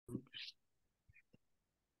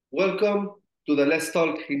Welcome to the Let's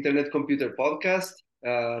Talk Internet Computer podcast.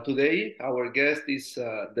 Today, our guest is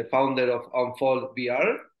the founder of Unfold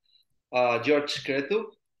VR, George Cretu.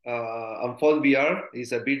 Unfold VR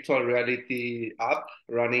is a virtual reality app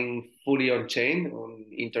running fully on chain on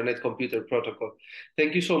Internet Computer Protocol.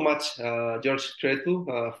 Thank you so much, George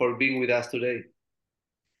Cretu, for being with us today.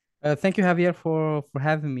 Thank you, Javier, for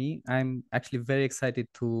having me. I'm actually very excited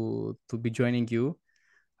to be joining you.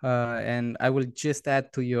 And I will just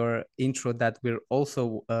add to your intro that we're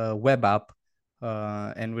also a web app,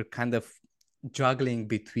 and we're kind of juggling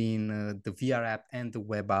between the VR app and the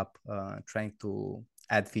web app, trying to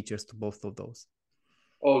add features to both of those.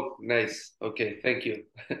 Oh, nice. Okay, thank you.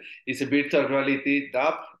 It's a virtual reality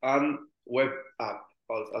app and web app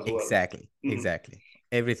as well. Exactly, Mhm. exactly.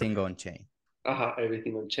 Everything on chain.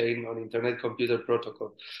 Everything on chain, on Internet Computer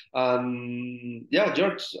Protocol. Yeah,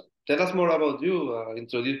 George, tell us more about you.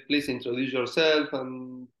 Please introduce yourself,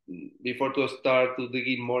 and before to start to dig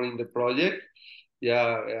in more in the project.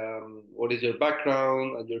 Yeah, what is your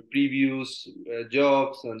background and your previous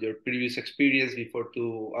jobs and your previous experience before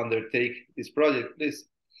to undertake this project, please?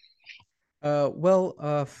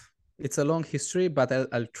 Well, it's a long history, but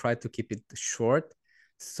I'll try to keep it short.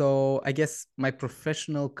 So I guess my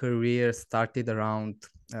professional career started around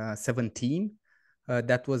 17.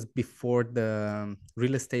 That was before the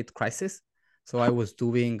real estate crisis. So I was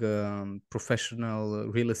doing professional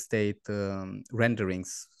real estate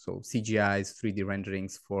renderings, so CGIs, 3D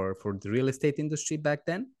renderings for the real estate industry back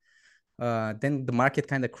then. Then the market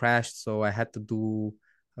kind of crashed, so I had to do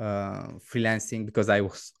freelancing because I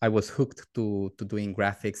was hooked to doing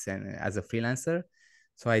graphics and as a freelancer.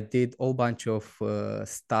 So I did a whole bunch of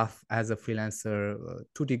stuff as a freelancer: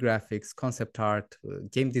 2D graphics, concept art,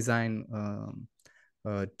 game design,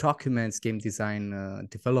 documents, game design,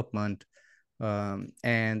 development.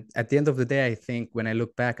 And at the end of the day, I think when I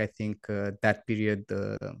look back, I think that period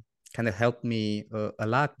kind of helped me a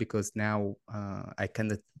lot, because now I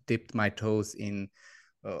kind of dipped my toes in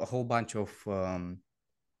a whole bunch of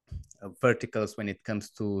verticals when it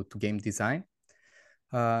comes to game design.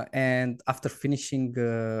 And after finishing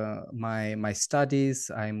my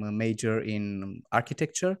studies, I'm a major in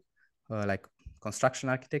architecture, like construction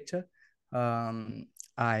architecture. Um,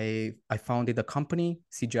 I founded a company,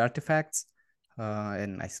 CG Artifacts,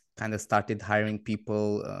 and I kind of started hiring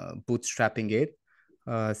people, bootstrapping it.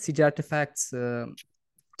 CG Artifacts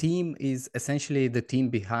team is essentially the team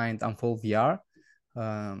behind Unfold VR.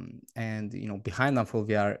 And behind Unfold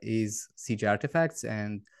VR is CG Artifacts,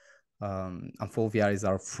 and Unfold VR is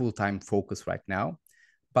our full-time focus right now.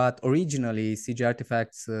 But originally, CG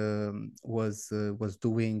Artifacts was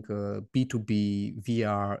doing B2B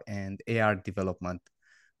VR and AR development.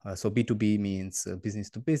 So B2B means business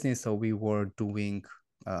to business. So we were doing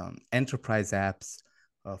enterprise apps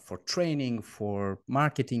for training, for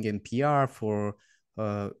marketing and PR, for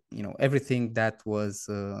everything that was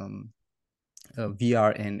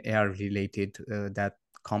VR and AR related, that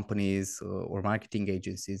companies or marketing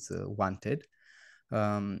agencies wanted.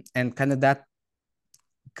 And kind of that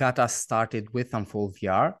got us started with Unfold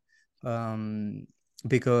VR,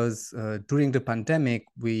 because during the pandemic,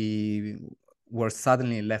 we were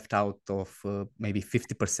suddenly left out of maybe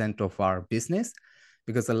 50% of our business,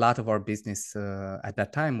 because a lot of our business at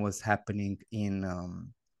that time was happening in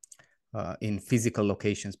physical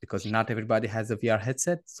locations, because not everybody has a VR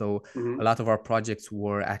headset. So a lot of our projects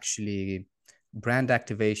were actually brand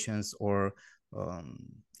activations, or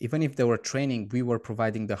even if they were training, we were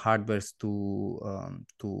providing the hardwares to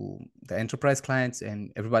the enterprise clients,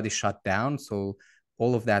 and everybody shut down. So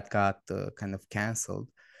all of that got kind of canceled.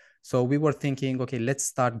 So we were thinking, okay, let's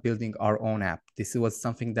start building our own app. This was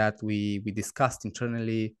something that we discussed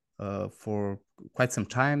internally for quite some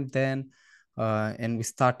time then. And we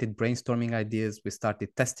started brainstorming ideas, we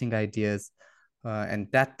started testing ideas, and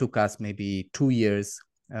that took us maybe 2 years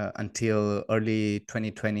until early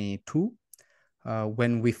 2022,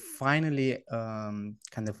 when we finally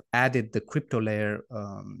kind of added the crypto layer,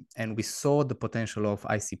 and we saw the potential of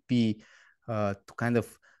ICP to kind of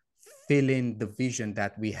fill in the vision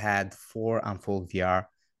that we had for Unfold VR,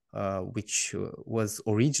 which was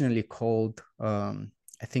originally called,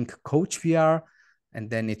 I think, Coach VR, and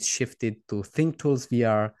then it shifted to Think Tools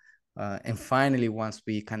VR. And finally, once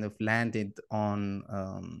we kind of landed on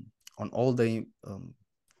all the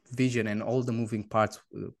vision and all the moving parts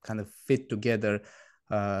kind of fit together,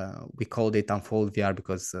 we called it Unfold VR,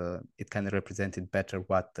 because it kind of represented better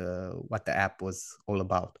what the app was all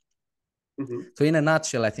about. Mm-hmm. So in a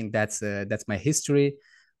nutshell, I think that's my history.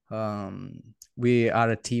 We are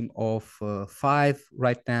a team of 5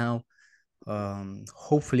 right now.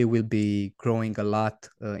 Hopefully we'll be growing a lot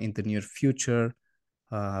in the near future.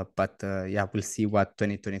 But yeah, we'll see what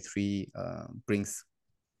 2023 brings.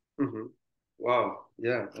 Mm-hmm. Wow,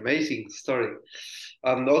 yeah, amazing story.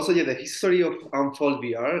 And also, yeah, the history of Unfold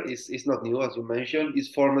VR is not new, as you mentioned. It's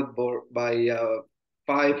formed by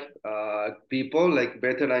five people, like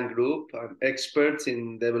veteran group and experts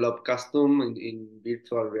in develop custom in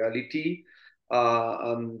virtual reality,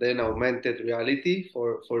 and then augmented reality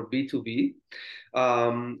for B2B.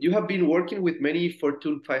 You have been working with many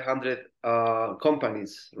Fortune 500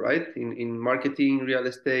 companies, right? In marketing, real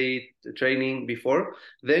estate, training before.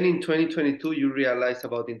 Then in 2022, you realized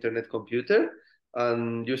about internet computer,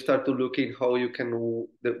 and you start to look in how you can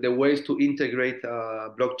the ways to integrate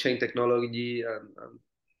blockchain technology and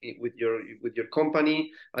with your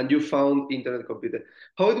company, and you found internet computer.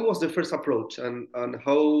 How it was the first approach, and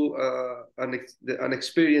how an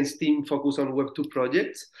experienced team focused on Web2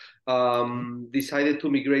 projects decided to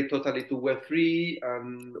migrate totally to Web3,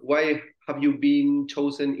 and why have you been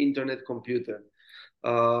chosen internet computer?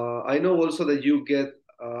 I know also that you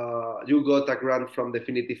got a grant from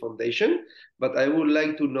Definity Foundation, but I would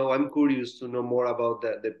like to know. I'm curious to know more about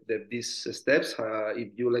these steps.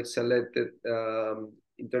 If you like selected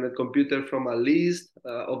internet computer from a list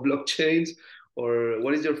of blockchains, or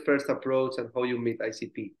what is your first approach and how you meet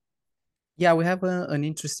ICP? Yeah, we have an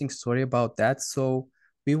interesting story about that. So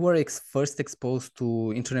we were first exposed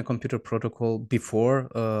to Internet Computer Protocol before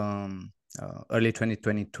early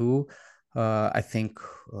 2022. I think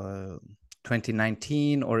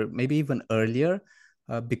 2019 or maybe even earlier,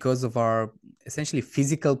 because of our essentially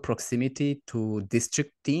physical proximity to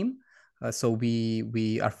district team. So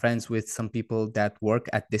we are friends with some people that work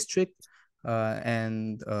at district,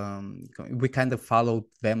 and we kind of followed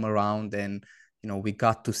them around, and we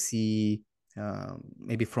got to see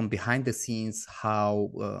maybe from behind the scenes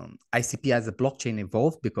how ICP as a blockchain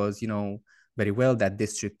evolved, because very well that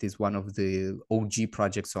district is one of the OG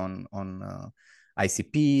projects on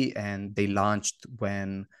ICP, and they launched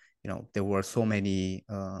when there were so many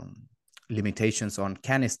limitations on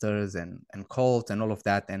canisters and calls and all of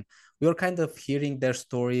that, and we were kind of hearing their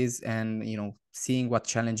stories and seeing what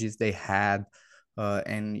challenges they had,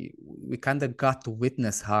 and we kind of got to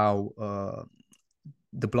witness how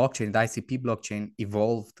the blockchain, the ICP blockchain,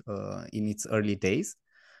 evolved in its early days.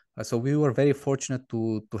 So we were very fortunate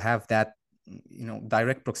to have that,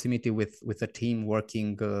 direct proximity with a team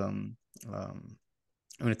working,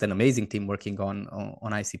 with an amazing team working on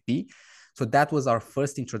ICP. So that was our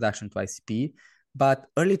first introduction to ICP. But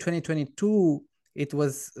early 2022, it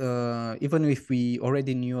was even if we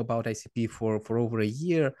already knew about ICP for over a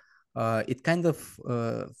year, it kind of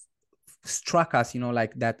struck us,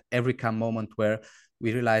 like that Eureka moment where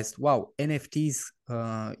we realized, wow, NFTs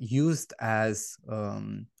used as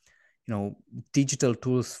digital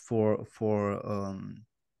tools for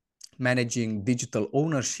managing digital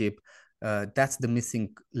ownership. That's the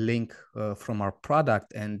missing link from our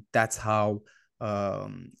product, and that's how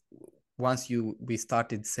once we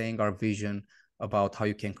started saying our vision about how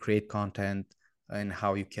you can create content and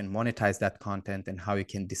how you can monetize that content and how you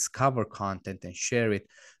can discover content and share it.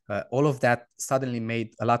 All of that suddenly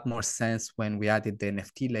made a lot more sense when we added the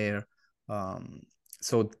NFT layer.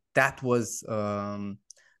 So that was,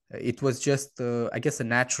 it was just, I guess, a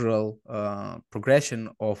natural progression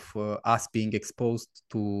of us being exposed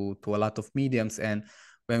to a lot of mediums. And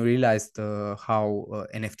when we realized how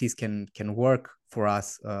NFTs can work for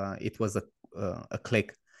us, it was a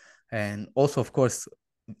click. And also, of course,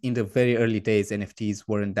 in the very early days, NFTs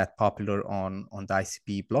weren't that popular on the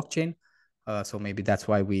ICP blockchain. So maybe that's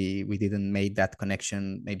why we didn't make that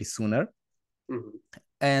connection maybe sooner. Mm-hmm.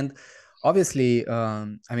 And obviously,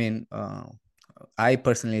 I mean, I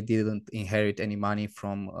personally didn't inherit any money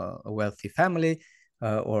from a wealthy family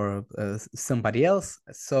or somebody else.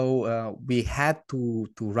 So we had to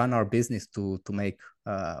run our business to make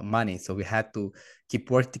money. So we had to keep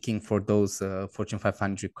working for those Fortune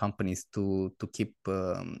 500 companies to keep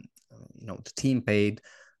the team paid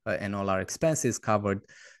and all our expenses covered.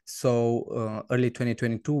 So early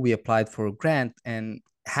 2022, we applied for a grant, and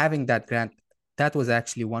having that grant, that was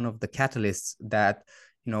actually one of the catalysts that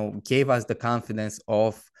gave us the confidence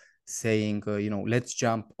of saying, let's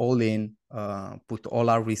jump all in, put all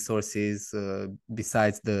our resources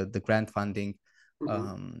besides the grant funding,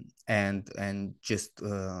 and just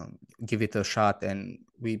give it a shot. And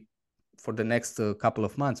we, for the next couple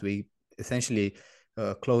of months, we essentially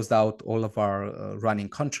closed out all of our running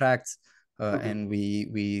contracts, and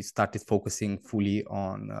we started focusing fully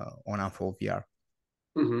on Unfold VR.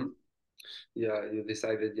 Mm-hmm. Yeah, you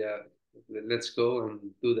decided, yeah, let's go and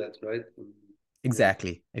do that, right?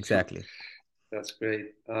 Exactly. That's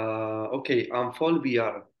great. Okay, Unfold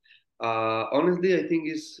VR. Honestly, I think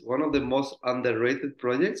it's one of the most underrated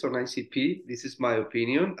projects on ICP. This is my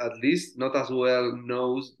opinion, at least not as well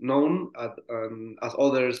known as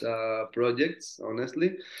others projects,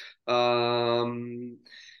 honestly. Um,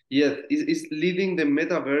 yeah, it's leading the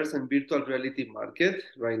metaverse and virtual reality market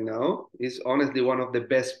right now. It's honestly one of the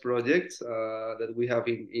best projects that we have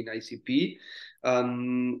in ICP.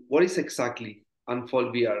 What is exactly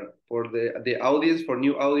Unfold VR for the audience, for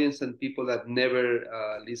new audience and people that never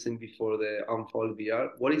listened before the Unfold VR?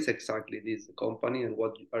 What is exactly this company and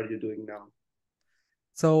what are you doing now?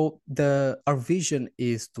 So our vision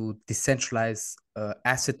is to decentralize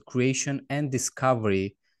asset creation and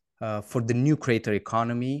discovery for the new creator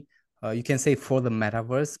economy. You can say for the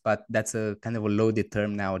metaverse, but that's a kind of a loaded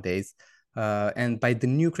term nowadays. And by the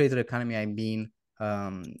new creator economy, I mean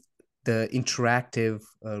um, the interactive,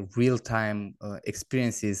 real-time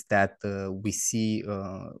experiences that we see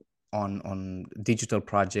on digital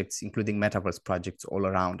projects, including metaverse projects all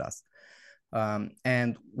around us.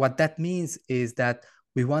 And what that means is that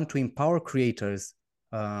we want to empower creators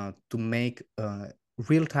to make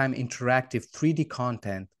real-time interactive 3D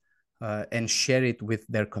content and share it with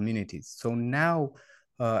their communities. So now,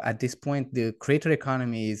 at this point, the creator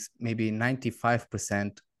economy is maybe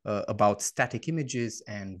 95% about static images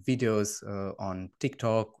and videos on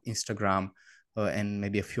TikTok, Instagram, and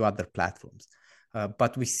maybe a few other platforms.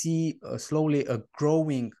 But we see slowly a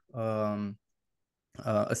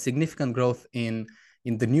significant growth in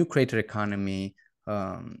the new creator economy,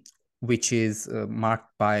 um, which is marked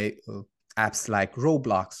by apps like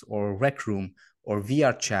Roblox or Rec Room or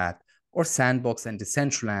VR Chat or Sandbox and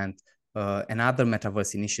Decentraland and other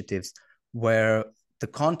metaverse initiatives, where the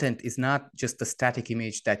content is not just a static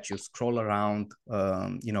image that you scroll around,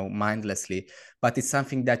 mindlessly, but it's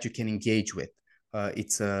something that you can engage with.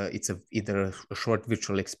 It's either a short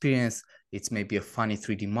virtual experience, it's maybe a funny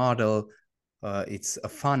 3D model, it's a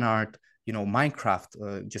fun art,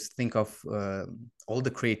 Minecraft. Just think of all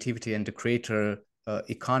the creativity and the creator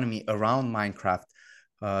economy around Minecraft.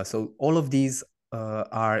 So all of these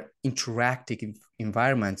are interactive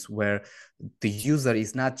environments where the user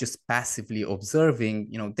is not just passively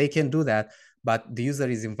observing. They can do that, but the user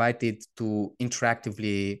is invited to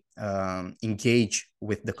interactively engage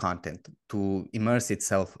with the content, to immerse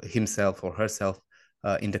himself or herself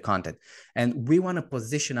in the content. And we want to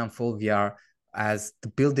position Unfold VR as the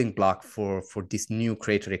building block for this new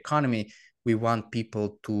creator economy. We want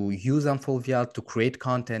people to use Unfold VR to create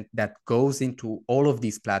content that goes into all of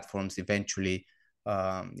these platforms eventually,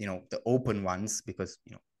 the open ones, because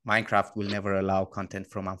Minecraft will never allow content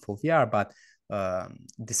from Unfold VR, but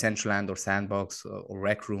Decentraland or Sandbox or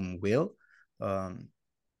Rec Room will.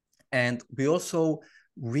 And we also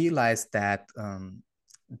realized that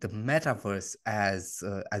the metaverse as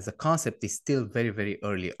a concept is still very, very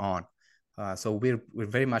early on. So we're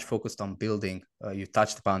very much focused on building. You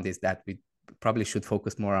touched upon this, that we probably should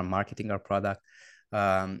focus more on marketing our product.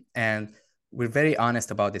 And we're very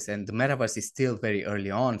honest about this. And the metaverse is still very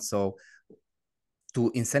early on. So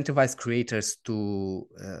to incentivize creators to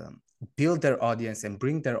build their audience and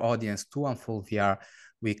bring their audience to Unfold VR,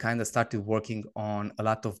 we kind of started working on a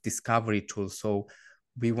lot of discovery tools. So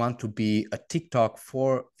we want to be a TikTok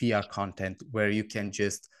for VR content, where you can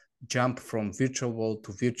just jump from virtual world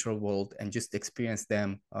to virtual world and just experience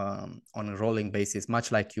them on a rolling basis,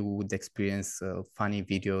 much like you would experience funny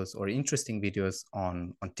videos or interesting videos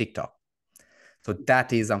on TikTok. So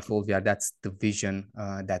that is Unfold VR. That's the vision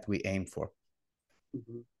that we aim for.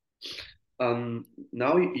 Mm-hmm.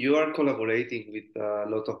 Now you are collaborating with a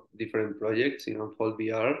lot of different projects in Unfold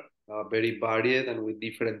VR, very varied and with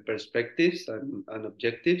different perspectives and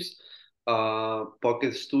objectives.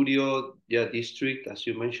 Pocket Studio, yeah, District, as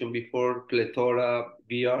you mentioned before, Plethora,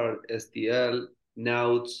 VR, STL,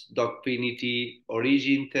 Nauts, Dogfinity,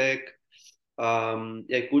 Origin Tech.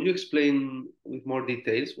 Yeah, could you explain with more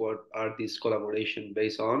details what are these collaboration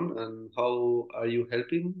based on and how are you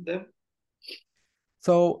helping them?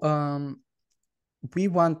 So we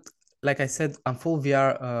want, like I said, Unfold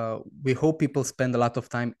VR, we hope people spend a lot of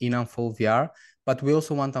time in Unfold VR, but we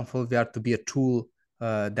also want Unfold VR to be a tool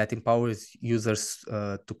that empowers users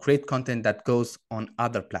to create content that goes on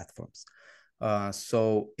other platforms.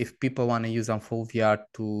 So if people want to use Unfold VR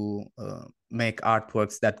to make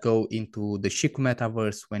artworks that go into the Shiku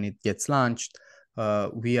Metaverse when it gets launched,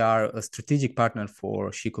 we are a strategic partner for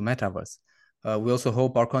Shiku Metaverse. We also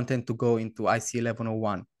hope our content to go into IC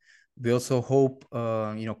 1101. We also hope,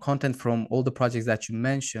 content from all the projects that you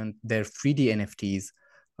mentioned, they're 3D NFTs,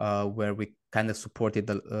 where we kind of supported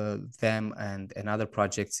them and other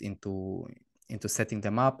projects into setting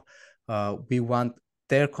them up. we want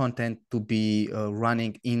their content to be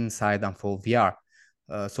running inside Unfold VR.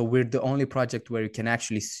 So we're the only project where you can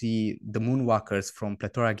actually see the Moonwalkers from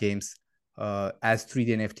Plethora Games as 3D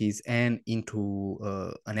NFTs and into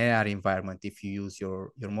an AR environment if you use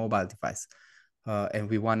your mobile device. And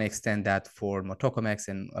we want to extend that for Motocomex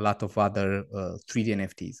and a lot of other 3D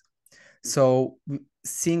NFTs. So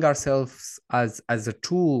seeing ourselves as a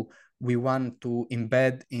tool, we want to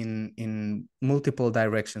embed in multiple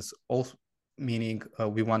directions, also meaning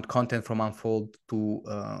we want content from Unfold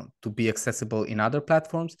to be accessible in other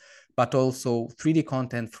platforms, but also 3D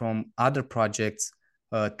content from other projects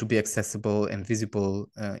to be accessible and visible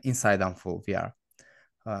inside Unfold VR.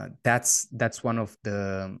 That's one of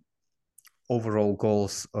the overall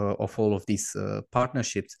goals of all of these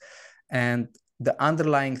partnerships. And the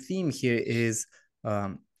underlying theme here is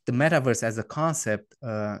the metaverse as a concept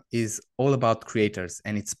is all about creators,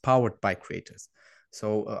 and it's powered by creators.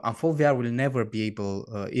 So Unfold VR will never be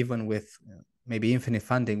able, even with maybe infinite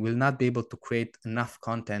funding, will not be able to create enough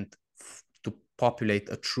content to populate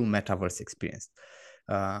a true metaverse experience.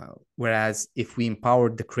 Whereas if we empower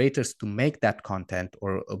the creators to make that content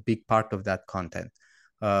or a big part of that content,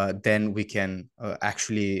 then we can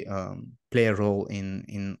actually play a role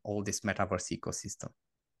in all this metaverse ecosystem.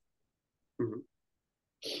 Mm-hmm.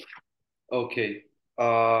 Okay.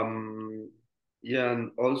 Yeah,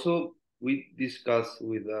 and also we discussed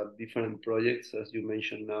with different projects, as you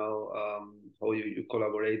mentioned now, how you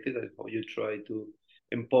collaborated and how you try to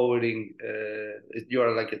empowering. You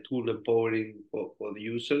are like a tool empowering for the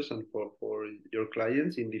users and for your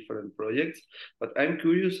clients in different projects. But I'm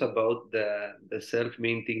curious about the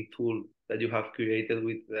self-minting tool that you have created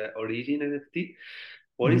with the Origin NFT.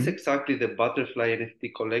 What is exactly the Butterfly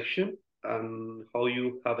NFT collection and how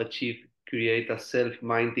you have achieved create a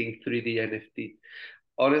self-minting 3D NFT?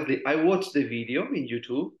 Honestly, I watched the video in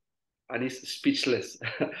YouTube and it's speechless.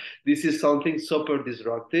 This is something super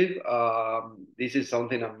disruptive. This is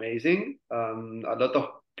something amazing. A lot of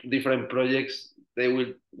different projects they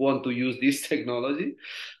will want to use this technology.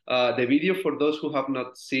 The video for those who have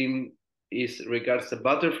not seen is regards the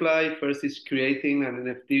butterfly. First is creating an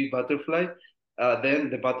NFT butterfly.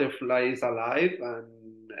 Then the butterfly is alive and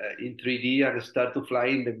in 3D and start to fly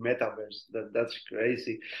in the metaverse. That's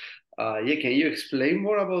crazy. Yeah, can you explain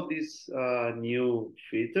more about this new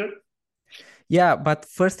feature? Yeah, but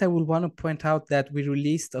first I would want to point out that we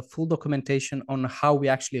released a full documentation on how we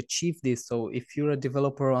actually achieve this. So if you're a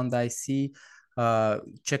developer on the IC,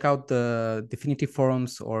 check out the Dfinity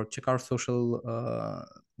forums or check our social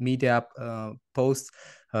media posts,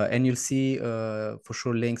 and you'll see for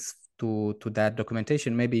sure links to that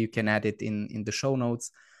documentation. Maybe you can add it in the show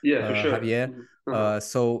notes. Yeah, for sure. Javier.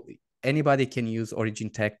 So anybody can use Origin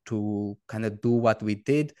Tech to kind of do what we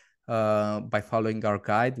did by following our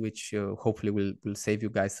guide, which hopefully will save you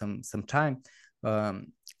guys some time.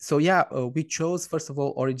 So yeah, we chose first of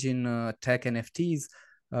all Origin Tech NFTs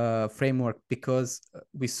framework because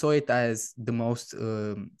we saw it as the most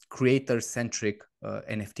creator-centric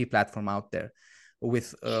NFT platform out there.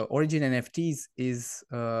 With Origin NFTs is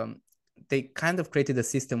they kind of created a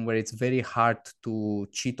system where it's very hard to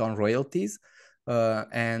cheat on royalties.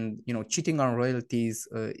 And cheating on royalties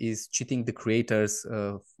is cheating the creators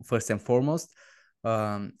first and foremost,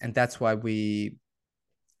 and that's why we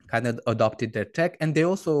kind of adopted their tech. And they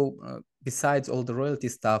also, besides all the royalty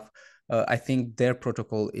stuff, I think their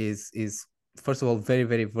protocol is first of all very,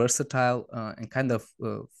 very versatile and kind of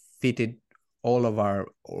fitted all of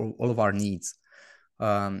our needs.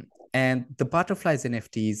 And the Butterflies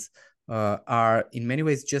NFTs are in many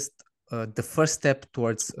ways just the first step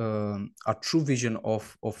towards our true vision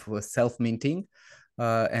of self-minting.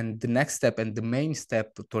 And the next step and the main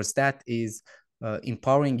step towards that is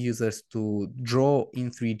empowering users to draw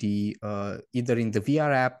in 3D, either in the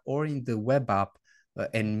VR app or in the web app,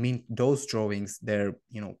 and mint those drawings. They're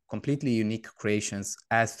completely unique creations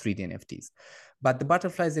as 3D NFTs. But the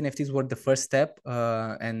Butterflies NFTs were the first step,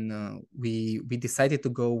 and we decided to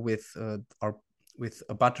go with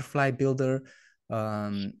a butterfly builder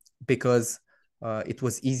because it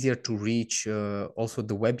was easier to reach also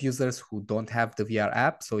the web users who don't have the VR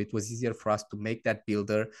app. So it was easier for us to make that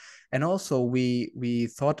builder. And also we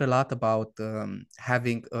thought a lot about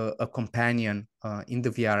having a companion in the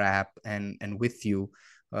VR app and with you.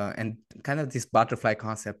 And kind of this butterfly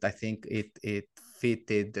concept, I think it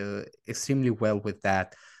fitted extremely well with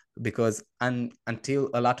that, because until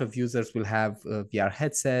a lot of users will have VR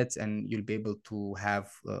headsets and you'll be able to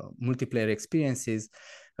have multiplayer experiences,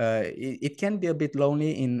 it can be a bit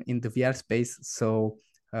lonely in the VR space. So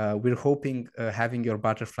we're hoping having your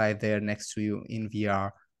butterfly there next to you in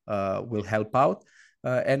VR will help out.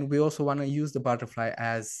 And we also want to use the butterfly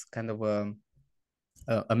as kind of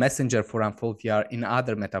a messenger for Unfold VR in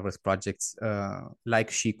other metaverse projects like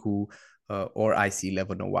Shiku or IC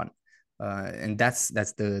 1101. And that's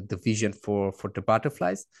the vision for the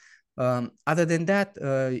butterflies. Other than that,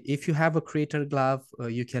 if you have a creator glove,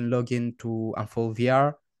 you can log into Unfold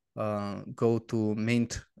VR, go to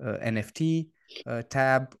Mint NFT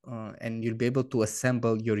tab, and you'll be able to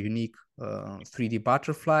assemble your unique 3D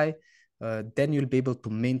butterfly. Then you'll be able to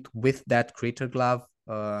mint with that creator glove.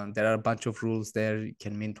 There are a bunch of rules there. You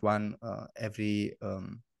can mint one every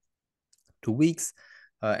 2 weeks,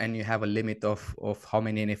 and you have a limit of how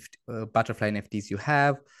many butterfly NFTs you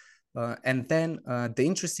have. And then the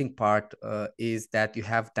interesting part is that you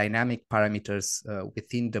have dynamic parameters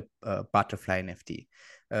within the butterfly NFT.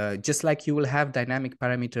 Just like you will have dynamic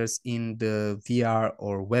parameters in the VR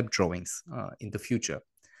or web drawings in the future.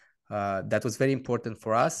 That was very important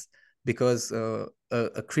for us because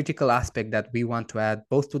a critical aspect that we want to add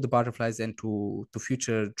both to the butterflies and to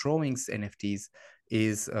future drawings NFTs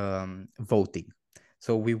is voting.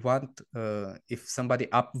 So we want, if somebody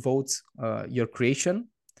upvotes your creation,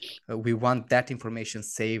 we want that information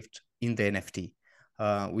saved in the NFT,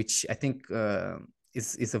 which I think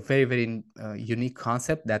is a very, very unique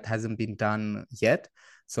concept that hasn't been done yet.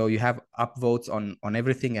 So you have upvotes on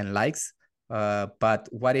everything and likes, but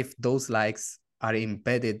what if those likes are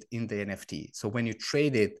embedded in the NFT? So when you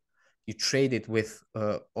trade it with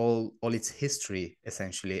all its history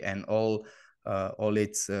essentially, and all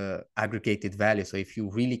its aggregated value. So if you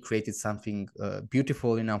really created something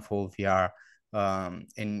beautiful in Unfold VR,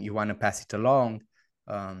 and you want to pass it along,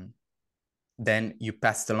 then you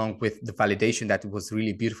pass it along with the validation that it was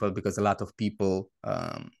really beautiful because a lot of people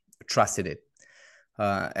trusted it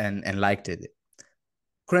and liked it.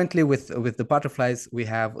 Currently, with the butterflies, we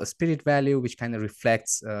have a spirit value, which kind of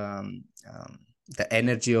reflects the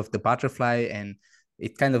energy of the butterfly, and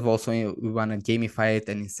it kind of also, we want to gamify it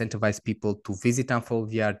and incentivize people to visit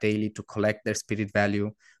Unfold VR daily to collect their spirit value,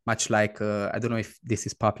 much like, I don't know if this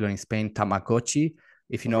is popular in Spain, Tamagotchi.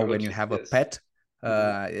 If you know, when you have a pet,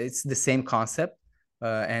 it's the same concept.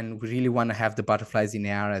 And we really want to have the butterflies in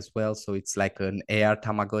AR as well. So it's like an AR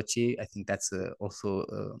Tamagotchi. I think that's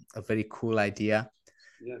also a very cool idea.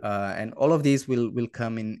 Yeah. And all of these will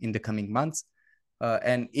come in the coming months.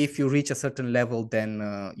 And if you reach a certain level,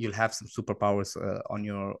 then you'll have some superpowers on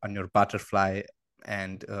your butterfly,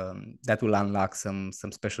 and that will unlock some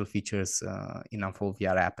special features in Unfold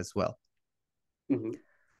VR app as well. Mm-hmm.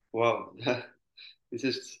 Wow, this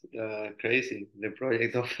is crazy. The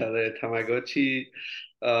project of the Tamagotchi.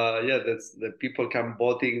 Yeah, that's the people can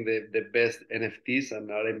voting the best NFTs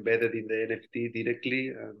and are embedded in the NFT directly,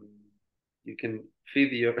 and you can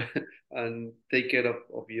feed your and take care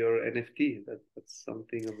of your NFT. That's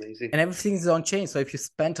something amazing. And everything is on chain. So if you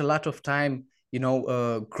spent a lot of time,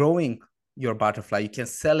 growing your butterfly, you can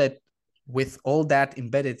sell it with all that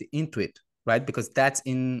embedded into it, right? Because that's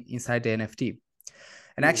inside the NFT.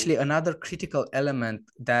 And actually, another critical element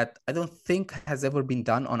that I don't think has ever been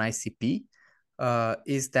done on ICP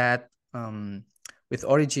is that with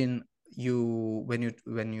Origin,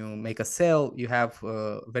 when you make a sale, you have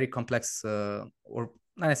a very complex or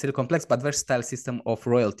not necessarily complex, but versatile system of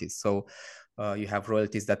royalties. So you have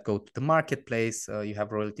royalties that go to the marketplace. You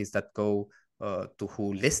have royalties that go to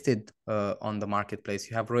who listed on the marketplace.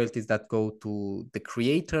 You have royalties that go to the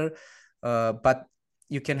creator. But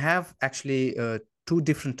you can have actually two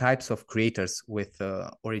different types of creators with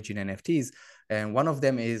Origin NFTs. And one of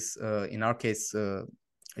them is, in our case,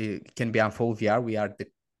 it can be Unfold VR. We are the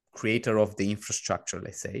creator of the infrastructure,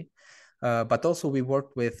 let's say. But also we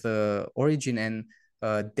worked with Origin, and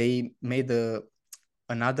they made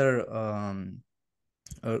another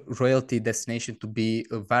royalty destination to be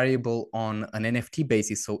a variable on an NFT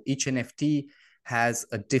basis. So each NFT has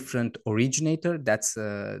a different originator. That's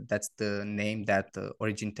the name that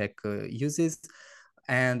Origin Tech uses.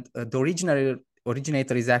 And the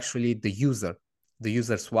originator is actually the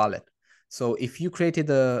user's wallet. So if you created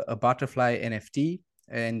a butterfly NFT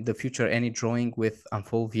in the future, any drawing with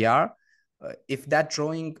Unfold VR, if that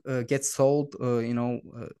drawing gets sold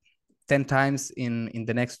 10 times in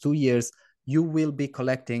the next 2 years, you will be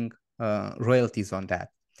collecting royalties on that.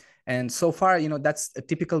 And so far, that's a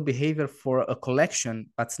typical behavior for a collection,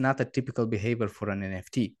 but it's not a typical behavior for an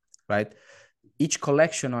NFT, right? Each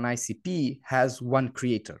collection on ICP has one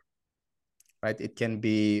creator, right? It can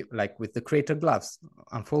be like with the creator gloves.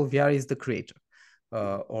 Unfold VR is the creator.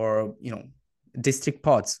 Or, District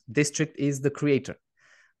pods. District is the creator.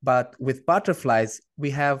 But with butterflies, we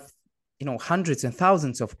have, hundreds and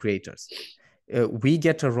thousands of creators. We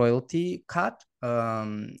get a royalty cut,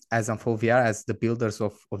 as Unfold VR, as the builders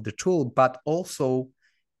of the tool, but also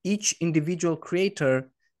each individual creator,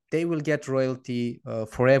 they will get royalty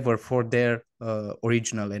forever for their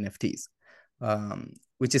original NFTs,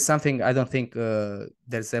 which is something I don't think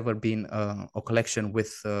there's ever been a collection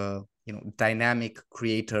with dynamic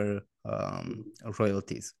creator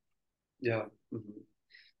royalties. Yeah. Mm-hmm.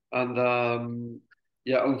 And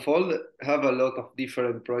yeah, Unfold have a lot of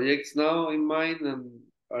different projects now in mind and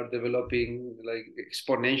are developing like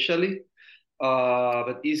exponentially,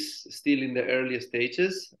 but is still in the early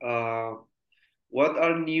stages. What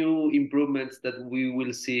are new improvements that we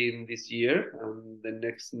will see in this year and the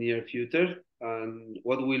next near future? And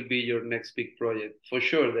what will be your next big project? For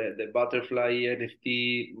sure, the butterfly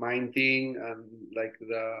NFT minting and like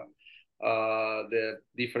the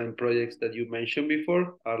different projects that you mentioned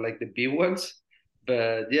before are like the big ones.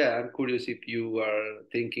 But yeah, I'm curious if you are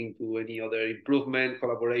thinking to any other improvement,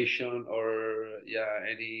 collaboration, or yeah,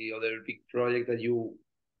 any other big project that you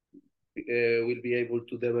will be able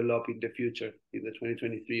to develop in the future in the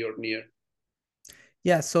 2023 or near.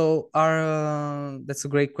 Yeah, so our that's a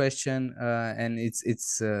great question, and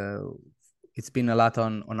it's been a lot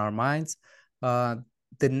on our minds. The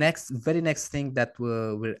very next thing that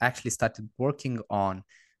we're actually started working on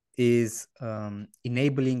is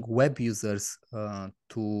enabling web users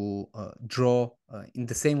to draw in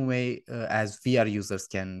the same way as VR users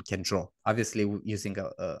can draw. Obviously, using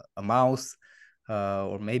a mouse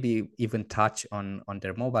or maybe even touch on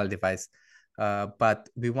their mobile device. But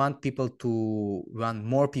we want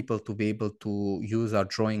more people to be able to use our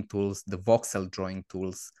drawing tools, the voxel drawing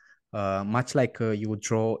tools, much like you would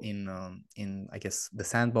draw in I guess the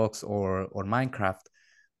sandbox or Minecraft.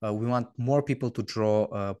 We want more people to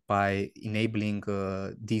draw by enabling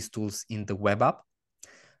these tools in the web app.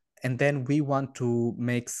 And then we want to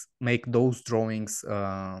make those drawings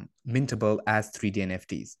mintable as 3D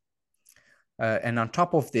NFTs. And on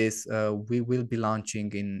top of this, we will be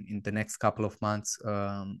launching in the next couple of months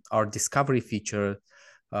our discovery feature,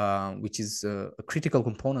 which is a critical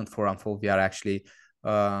component for Unfold VR actually.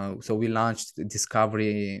 So we launched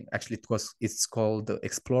discovery. Actually, it's called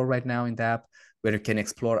Explore right now in the app, where you can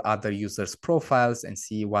explore other users' profiles and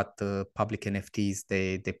see what the public NFTs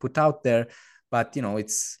they put out there. But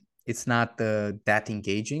it's not that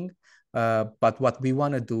engaging. But what we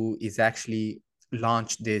want to do is actually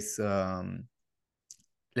launch this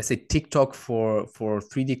let's say TikTok for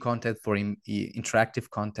 3D content, for interactive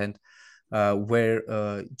content,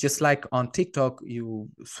 where just like on TikTok you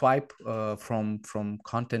swipe from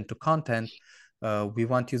content to content, we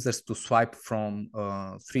want users to swipe from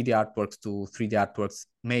 3D artworks to 3D artworks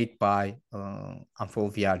made by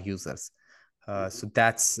Unfold VR users. So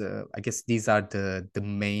that's I guess these are the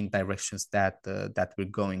main directions that we're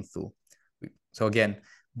going through. So again,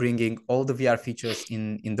 bringing all the VR features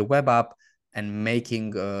in the web app and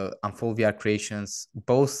making Unfold VR creations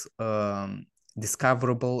both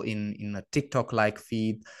discoverable in a TikTok-like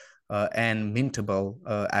feed and mintable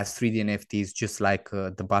as 3D NFTs, just like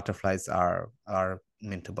the butterflies are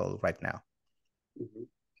mintable right now. Mm-hmm.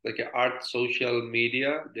 Like an art social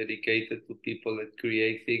media dedicated to people that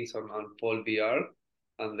create things on Unfold VR.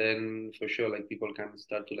 And then for sure, like people can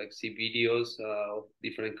start to like see videos of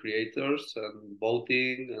different creators and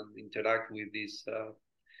voting and interact with these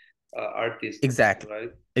artists, Exactly.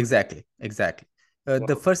 right? Exactly. Wow.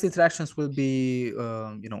 The first interactions will be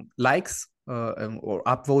likes or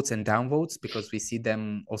upvotes and downvotes, because we see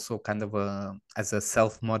them also kind of as a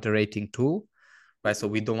self-moderating tool, right? So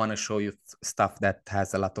we don't want to show you stuff that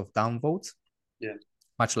has a lot of downvotes, Yeah.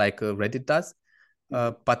 much like Reddit does.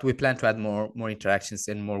 But we plan to add more interactions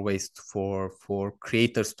and more ways for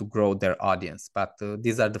creators to grow their audience. But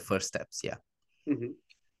these are the first steps. Yeah. Mm-hmm.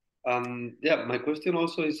 Yeah, my question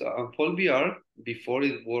also is Unfold VR before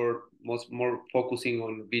it were more focusing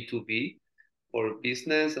on B2B for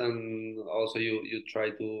business, and also you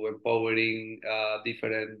try to empowering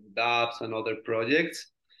different apps and other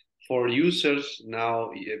projects for users.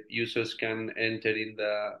 Now users can enter in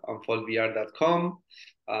the unfoldvr.com,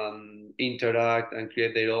 interact and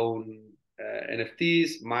create their own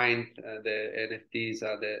NFTs, mine the NFTs,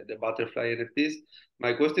 the butterfly NFTs.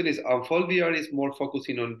 My question is, Unfold VR is more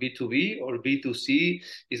focusing on B2B or B2C?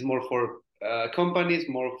 Is more for companies,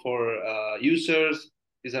 more for users?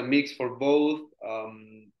 Is a mix for both?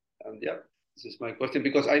 And yeah, this is my question,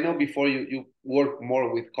 because I know before you work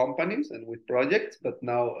more with companies and with projects, but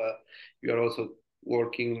now you are also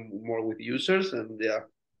working more with users. And yeah,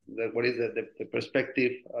 what is the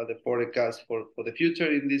perspective, the forecast for the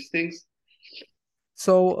future in these things?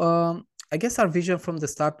 So I guess our vision from the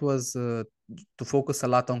start was to focus a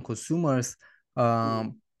lot on consumers,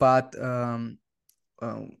 but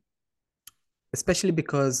especially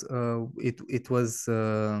because it was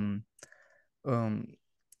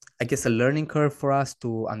I guess a learning curve for us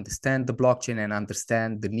to understand the blockchain and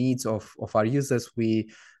understand the needs of our users.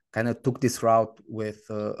 We kind of took this route with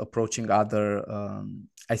approaching other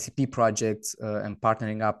ICP projects and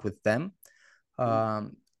partnering up with them.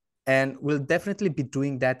 And we'll definitely be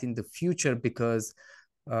doing that in the future because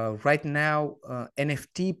right now,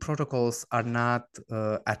 NFT protocols are not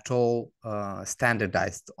at all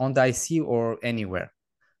standardized on the IC or anywhere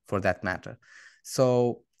for that matter.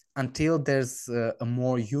 So until there's a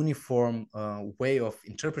more uniform way of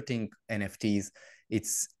interpreting NFTs,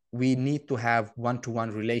 we need to have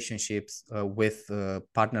one-to-one relationships with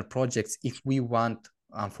partner projects if we want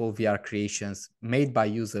Unfold VR creations made by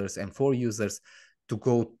users and for users to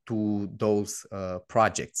go to those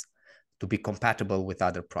projects, to be compatible with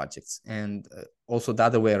other projects. And also the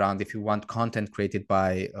other way around, if you want content created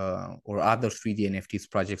by or other 3D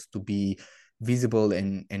NFTs projects to be visible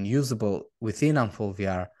and usable within Unfold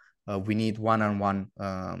VR, we need one-on-one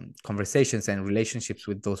conversations and relationships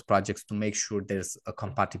with those projects to make sure there's a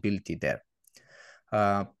compatibility there.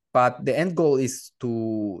 But the end goal is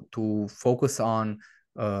to focus on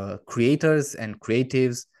creators and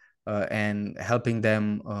creatives and helping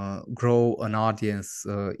them grow an audience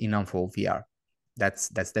in Unfold VR. That's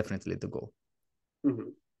definitely the goal.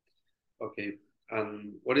 Mm-hmm. Okay.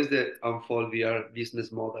 And what is the Unfold VR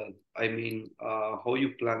business model? I mean, how you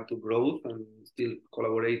plan to grow and still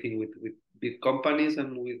collaborating with big companies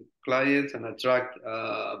and with clients and attract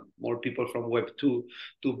more people from Web2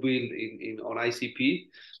 to build in on ICP.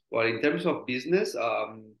 Well, in terms of business,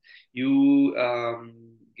 you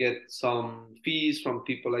get some fees from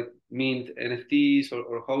people like mint NFTs,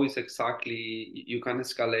 or how is exactly you can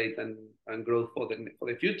escalate and grow for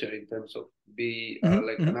the future in terms of be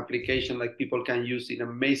like an application like people can use in a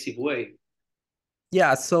massive way.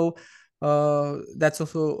 Yeah, so that's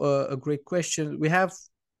also a great question. We have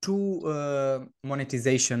two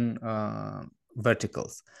monetization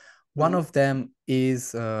verticals. One of them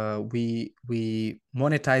is we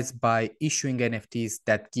monetize by issuing NFTs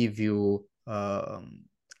that give you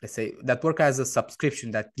let's say that work as a subscription,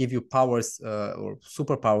 that give you powers or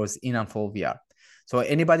superpowers in Unfold VR. So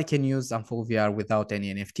anybody can use Unfold VR without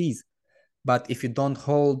any NFTs. But if you don't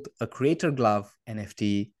hold a Creator Glove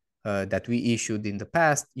NFT that we issued in the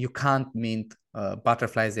past, you can't mint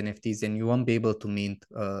Butterflies NFTs, and you won't be able to mint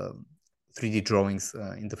 3D drawings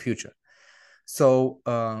in the future. So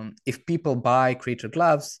if people buy Creator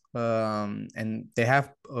Gloves and they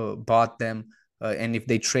have bought them, and if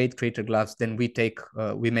they trade Creator Gloves, then we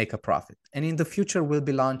make a profit. And in the future, we'll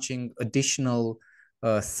be launching additional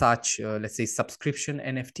such, let's say, subscription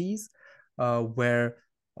NFTs where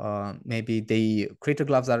maybe the Creator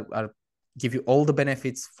Gloves are give you all the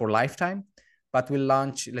benefits for lifetime, but we'll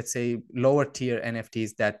launch, let's say, lower tier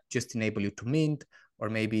NFTs that just enable you to mint, or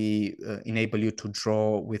maybe enable you to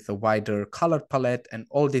draw with a wider color palette and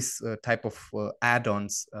all this type of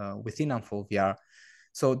add-ons within Unfold VR.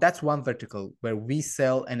 So that's one vertical where we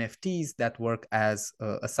sell NFTs that work as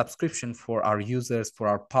a subscription for our users, for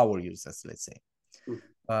our power users, let's say.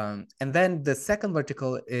 And then the second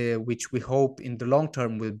vertical, which we hope in the long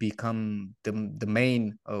term will become the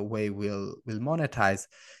main way we'll monetize,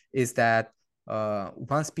 is that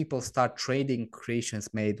once people start trading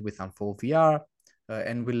creations made with Unfold VR,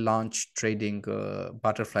 and we'll launch trading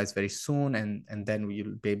butterflies very soon, and then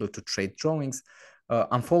we'll be able to trade drawings.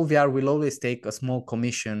 Unfold VR will always take a small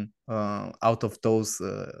commission out of those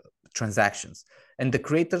transactions, and the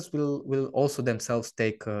creators will also themselves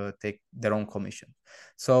take their own commission.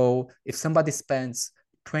 So if somebody spends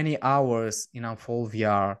 20 hours in Unfold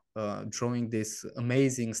VR drawing this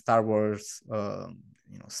amazing Star Wars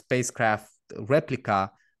spacecraft replica,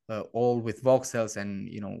 all with voxels, and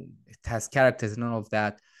it has characters and all of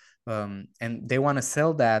that, and they want to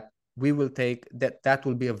sell that, we will take that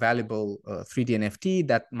will be a valuable 3D NFT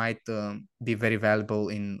that might be very valuable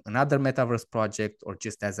in another metaverse project or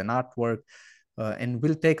just as an artwork, and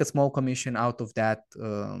we'll take a small commission out of that,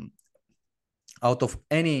 out of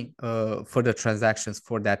any further transactions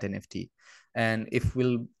for that NFT. And if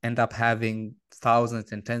we'll end up having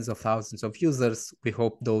thousands and tens of thousands of users, we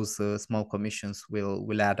hope those small commissions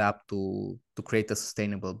will add up to create a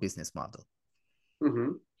sustainable business model.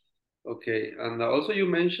 Okay, and also you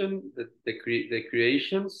mentioned that the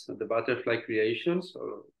creations, the butterfly creations,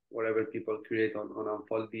 or whatever people create on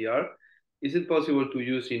Unfold VR. Is it possible to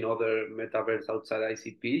use in other metaverse outside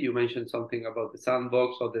ICP? You mentioned something about the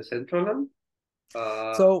sandbox or the Decentraland.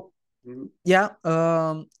 Yeah,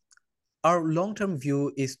 our long-term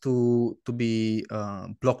view is to be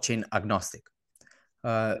blockchain agnostic,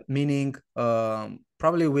 meaning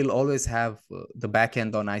probably we'll always have the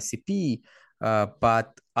backend on ICP, but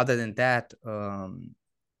other than that,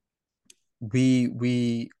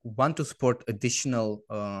 we want to support additional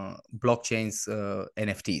blockchains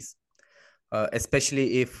NFTs,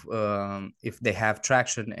 especially if they have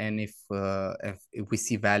traction and if we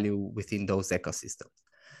see value within those ecosystems.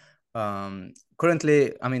 Currently,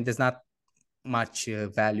 I mean, there's not much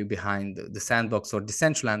value behind the sandbox or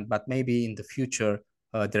Decentraland, but maybe in the future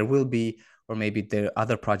there will be, or maybe there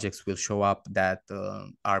other projects will show up that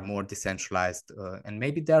are more decentralized, and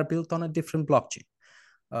maybe they are built on a different blockchain.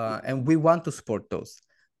 And we want to support those.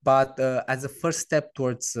 But as a first step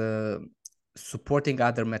towards supporting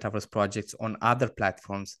other metaverse projects on other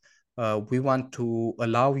platforms, we want to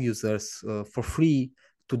allow users for free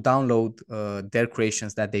to download their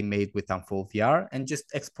creations that they made with Unfold VR and just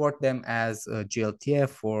export them as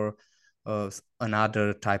GLTF or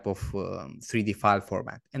another type of 3D file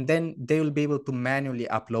format. And then they will be able to manually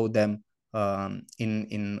upload them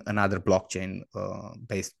in another blockchain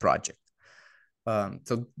based project.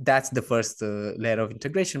 So that's the first layer of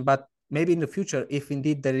integration. But maybe in the future, if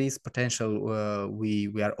indeed there is potential, we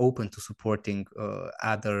are open to supporting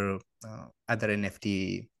other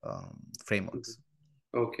NFT frameworks.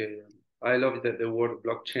 Okay, I love the word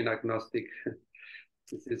blockchain agnostic.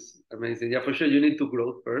 This is amazing. Yeah, for sure, you need to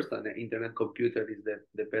grow first, and the internet computer is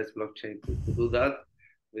the best blockchain to do that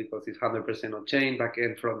because it's 100% on chain, back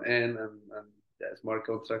end, front end, and the smart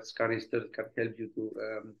contracts canisters can help you to.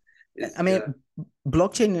 I mean,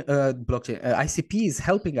 blockchain ICP is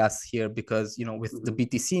helping us here because with the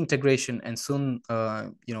BTC integration and soon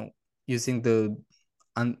using the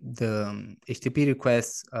HTTP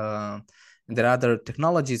requests and there are other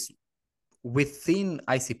technologies within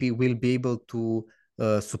ICP, we'll be able to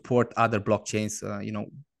support other blockchains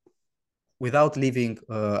without leaving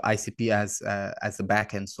ICP as a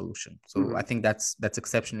backend solution. So I think that's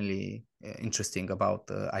exceptionally interesting about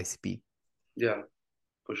ICP. Yeah,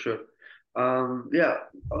 for sure. Yeah.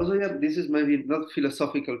 Also, yeah, this is maybe not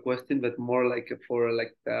philosophical question, but more like for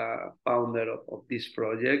like the founder of this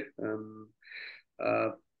project.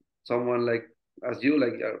 Someone like as you,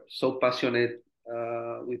 like are so passionate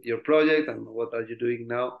with your project and what are you doing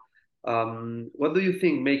now? What do you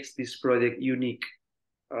think makes this project unique?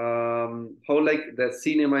 How like the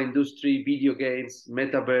cinema industry, video games,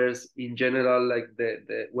 metaverse in general, like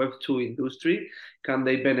the Web2 industry, can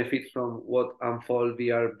they benefit from what Unfold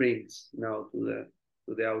VR brings now to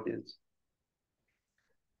the audience?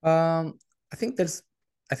 I think there's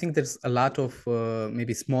a lot of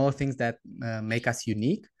maybe smaller things that make us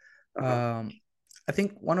unique. I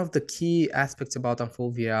think one of the key aspects about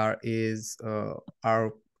Unfold VR is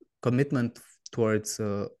our commitment towards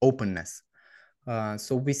openness.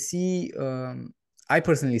 So we see, I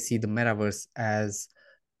personally see the metaverse as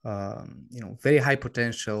very high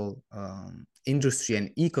potential industry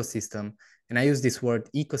and ecosystem. And I use this word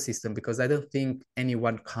ecosystem because I don't think any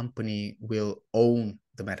one company will own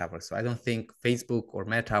the metaverse. So I don't think Facebook or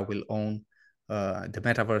Meta will own the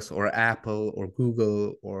metaverse, or Apple or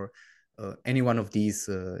Google or any one of these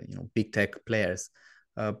big tech players.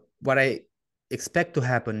 What I expect to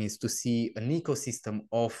happen is to see an ecosystem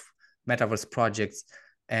of metaverse projects,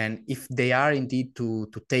 and if they are indeed to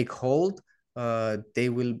take hold, they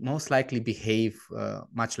will most likely behave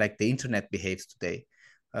much like the internet behaves today.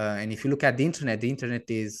 And if you look at the internet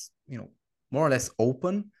is more or less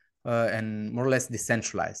open and more or less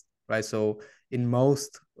decentralized, right? So in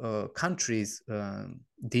most countries,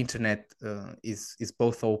 the internet is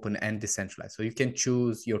both open and decentralized. So you can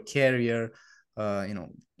choose your carrier.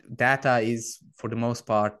 Data is for the most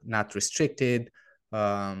part not restricted.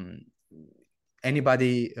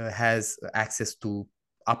 Anybody has access to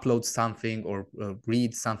upload something or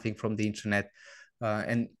read something from the internet.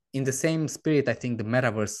 And in the same spirit, I think the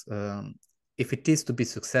metaverse, if it is to be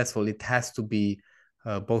successful, it has to be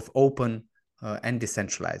both open and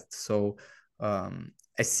decentralized. So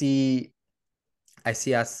I see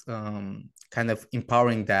us kind of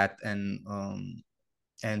empowering that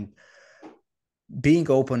and being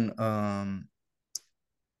open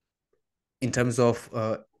in terms of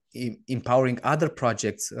empowering other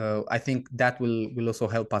projects. I think that will also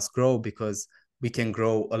help us grow, because we can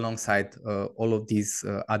grow alongside all of these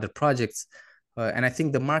other projects. And I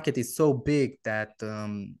think the market is so big that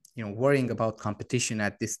worrying about competition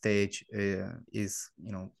at this stage is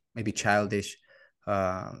maybe childish.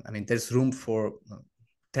 I mean, there's room for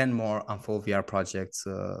 10 more Unfold VR projects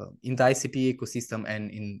in the ICP ecosystem and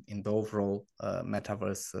in the overall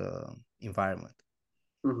metaverse environment.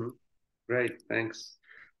 Great, thanks.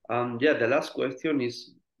 Yeah, the last question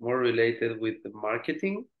is more related with the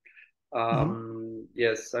marketing.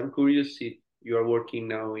 Yes, I'm curious you are working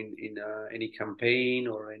now in any campaign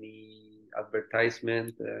or any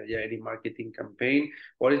advertisement, any marketing campaign.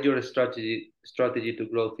 What is your strategy to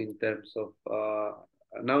growth in terms of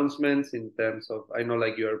announcements? In terms of, I know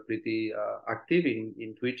like you are pretty active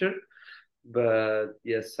in Twitter, but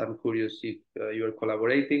yes, I'm curious if you're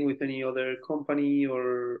collaborating with any other company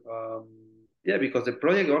or because the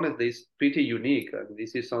project honestly is pretty unique, and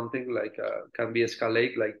this is something like can be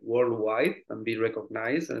escalate like worldwide and be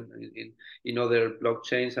recognized and in other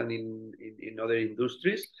blockchains and in other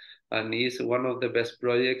industries, and is one of the best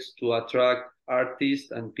projects to attract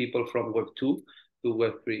artists and people from Web 2 to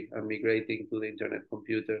Web 3 and migrating to the internet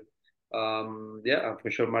computer.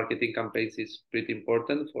 For sure, marketing campaigns is pretty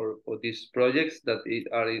important for these projects that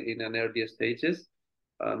are in an earlier stages.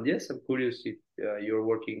 Yes, I'm curious if you're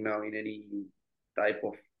working now in any type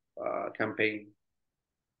of campaign.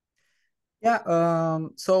 Yeah.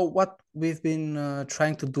 So what we've been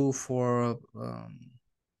trying to do for,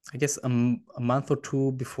 I guess, a month or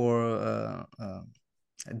two before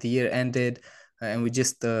the year ended, and we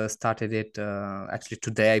just started it. Actually,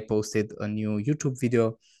 today I posted a new YouTube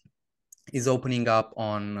video, is opening up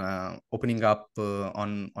on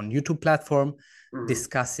YouTube platform,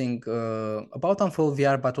 discussing about Unfold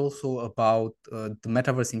VR, but also about the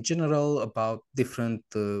metaverse in general, about different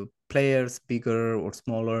players, bigger or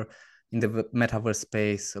smaller, in the metaverse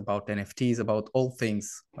space, about NFTs, about all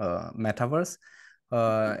things metaverse.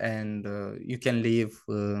 And you can leave,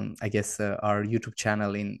 I guess, our YouTube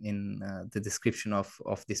channel in the description of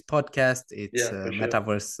this podcast. It's sure.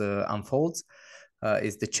 Metaverse Unfolds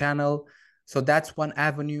is the channel. So that's one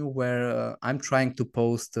avenue where I'm trying to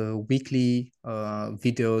post weekly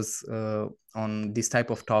videos on this type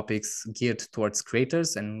of topics geared towards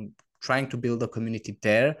creators, and trying to build a community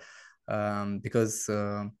there, because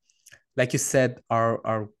like you said,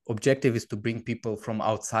 our objective is to bring people from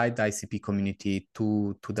outside the ICP community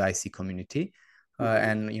to the IC community.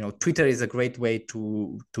 And Twitter is a great way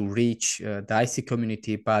to reach the IC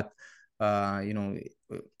community, but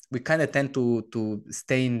we kind of tend to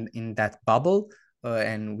stay in that bubble,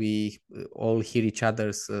 and we all hear each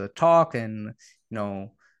other's talk, and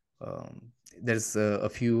there's a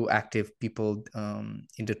few active people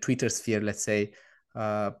in the Twitter sphere, let's say,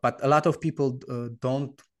 but a lot of people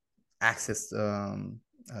don't access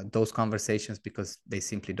those conversations because they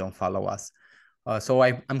simply don't follow us. So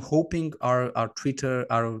I'm hoping our Twitter,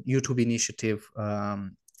 our YouTube initiative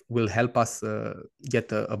will help us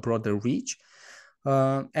get a broader reach.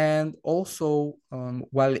 And also,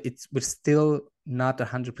 while we're still not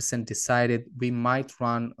 100% decided, we might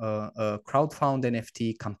run a crowdfund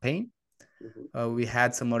NFT campaign. We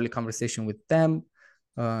had some early conversation with them,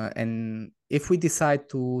 and if we decide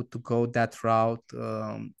to go that route,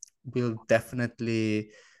 we'll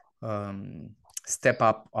definitely step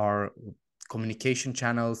up our communication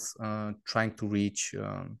channels, trying to reach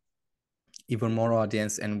even more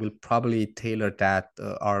audience, and we'll probably tailor that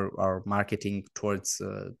our marketing towards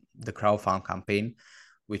the crowdfund campaign,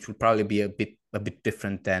 which will probably be a bit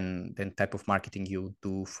different than type of marketing you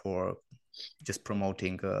do for just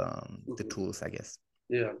promoting the tools, I guess.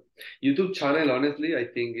 Yeah, YouTube channel honestly I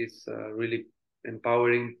think is a really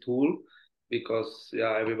empowering tool, because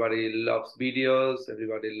everybody loves videos,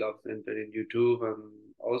 everybody loves entering YouTube, and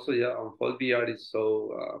also Unfold VR is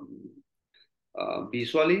so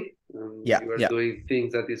visually, you are doing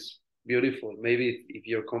things that is beautiful. Maybe if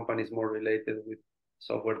your company is more related with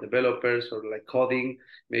software developers or like coding,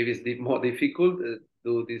 maybe it's more difficult to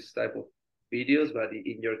do this type of videos, but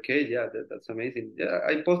in your case, that's amazing.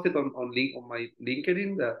 I posted on my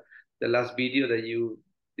LinkedIn the last video that you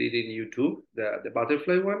did in YouTube, the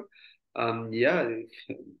butterfly one.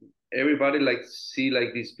 Everybody like see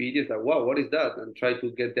like these videos like, wow, what is that, and try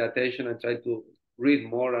to get the attention and try to read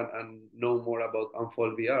more and know more about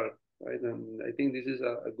Unfold VR, right? And I think this is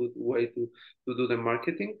a good way to do the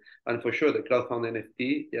marketing, and for sure the crowdfund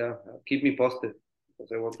NFT, keep me posted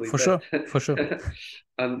because I want to invest. For sure.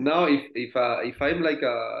 And now if I'm like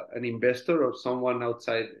an investor or someone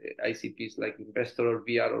outside ICPs, like investor or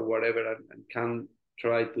VR or whatever, and can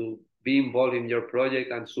try to be involved in your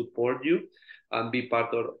project and support you and be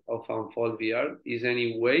part of Unfold VR, is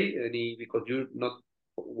because you're not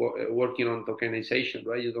working on tokenization,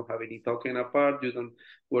 right? You don't have any token apart. You don't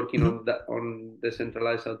working on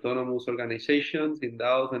decentralized autonomous organizations in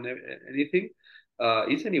DAOs and anything.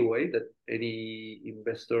 Is any way that any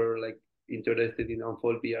investor like interested in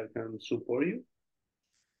Unfold VR can support you?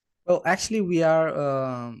 Well, actually, we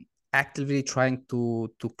are actively trying to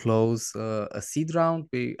close a seed round.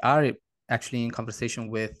 We are actually in conversation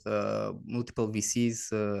with multiple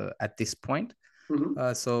VCs at this point.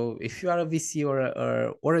 So if you are a VC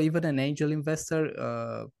or even an angel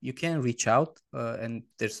investor, you can reach out, and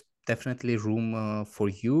there's definitely room for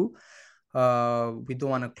you. We don't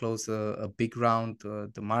want to close a big round.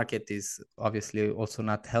 The market is obviously also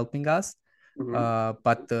not helping us,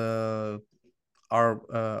 but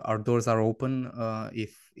our doors are open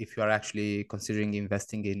if you are actually considering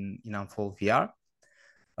investing in Unfold VR.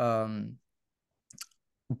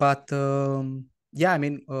 But yeah, I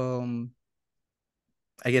mean,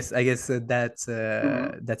 I guess that's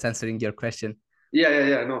answering your question.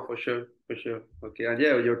 Yeah. No, for sure, for sure. Okay, and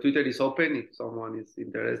yeah, your Twitter is open if someone is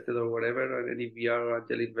interested or whatever, and any VR or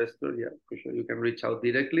angel investor, yeah, for sure, you can reach out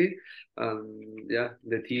directly, and yeah,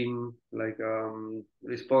 the team like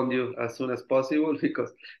respond you as soon as possible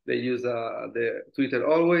because they use the Twitter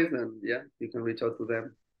always, and yeah, you can reach out to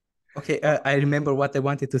them. Okay, I remember what I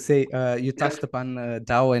wanted to say. You Yeah, touched upon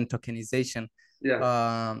DAO and tokenization.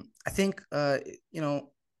 yeah. I think you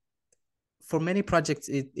know, for many projects,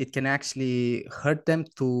 it can actually hurt them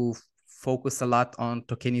to focus a lot on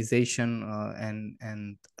tokenization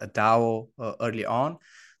and a DAO early on.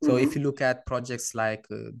 So if you look at projects like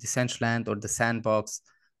Decentraland or the Sandbox,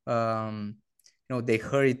 they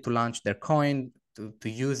hurried to launch their coin to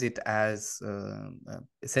use it as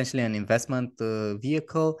essentially an investment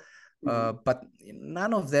vehicle. But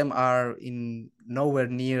none of them are in nowhere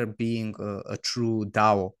near being a true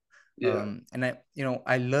DAO. Yeah. And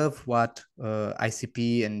I love what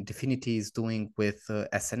ICP and Definity is doing with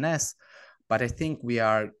SNS, but I think we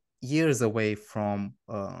are years away from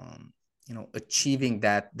achieving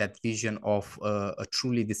that vision of a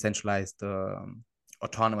truly decentralized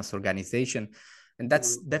autonomous organization, and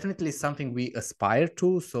that's definitely something we aspire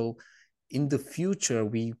to. So in the future,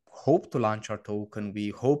 we hope to launch our token. We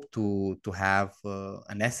hope to have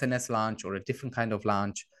an SNS launch or a different kind of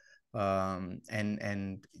launch,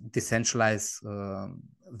 and decentralize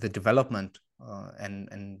the development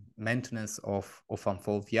and maintenance of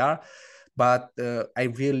Unfold VR. But I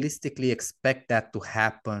realistically expect that to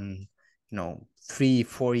happen,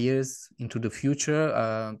 3-4 years into the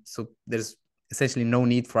future. So there's essentially no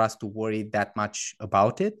need for us to worry that much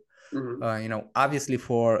about it. Obviously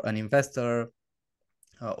for an investor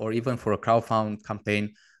or even for a crowdfund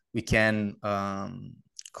campaign, we can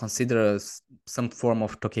consider some form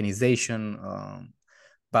of tokenization,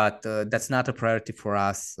 but that's not a priority for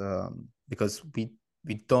us because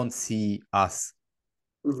we don't see us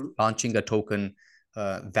launching a token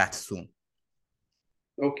that soon.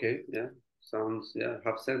 Okay, yeah, sounds, yeah,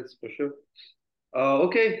 have sense for sure.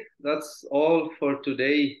 Okay, that's all for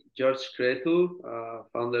today. George Cretu,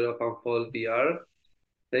 founder of Unfold VR.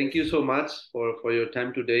 Thank you so much for your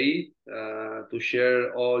time today to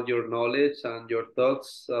share all your knowledge and your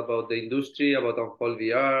thoughts about the industry, about Unfold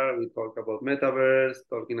VR. We talk about metaverse,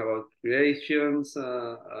 talking about creations,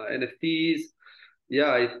 NFTs.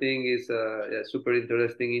 Yeah, I think it's a super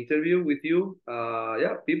interesting interview with you.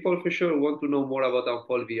 Yeah, people for sure want to know more about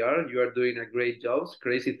Unfold VR. You are doing a great job,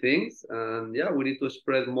 crazy things, and yeah, we need to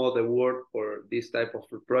spread more the word for this type of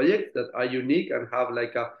projects that are unique and have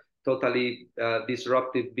like a totally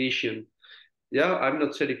disruptive vision. Yeah, I'm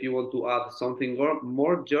not sure if you want to add something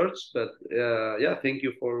more George, but yeah, thank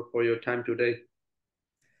you for your time today.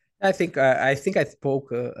 I think I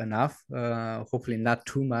spoke enough. Hopefully, not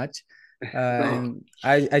too much. No. And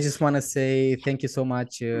I just want to say thank you so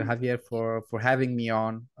much, Javier, for having me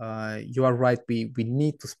on. You are right. We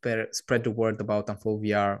need to spread the word about Unfold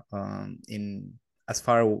VR in as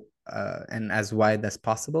far and as wide as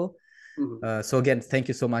possible. So again, thank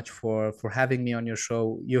you so much for having me on your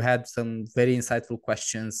show. You had some very insightful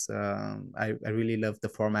questions. I really love the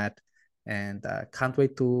format, and can't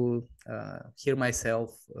wait to hear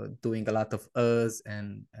myself doing a lot of us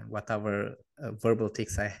and whatever verbal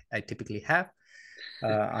tics I typically have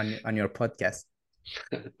on your podcast.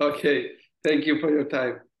 Okay, thank you for your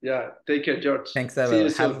time. Yeah, take care, George. Thanks, See Abel. you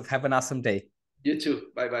soon. Have an awesome day. You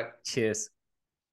too. Bye bye. Cheers.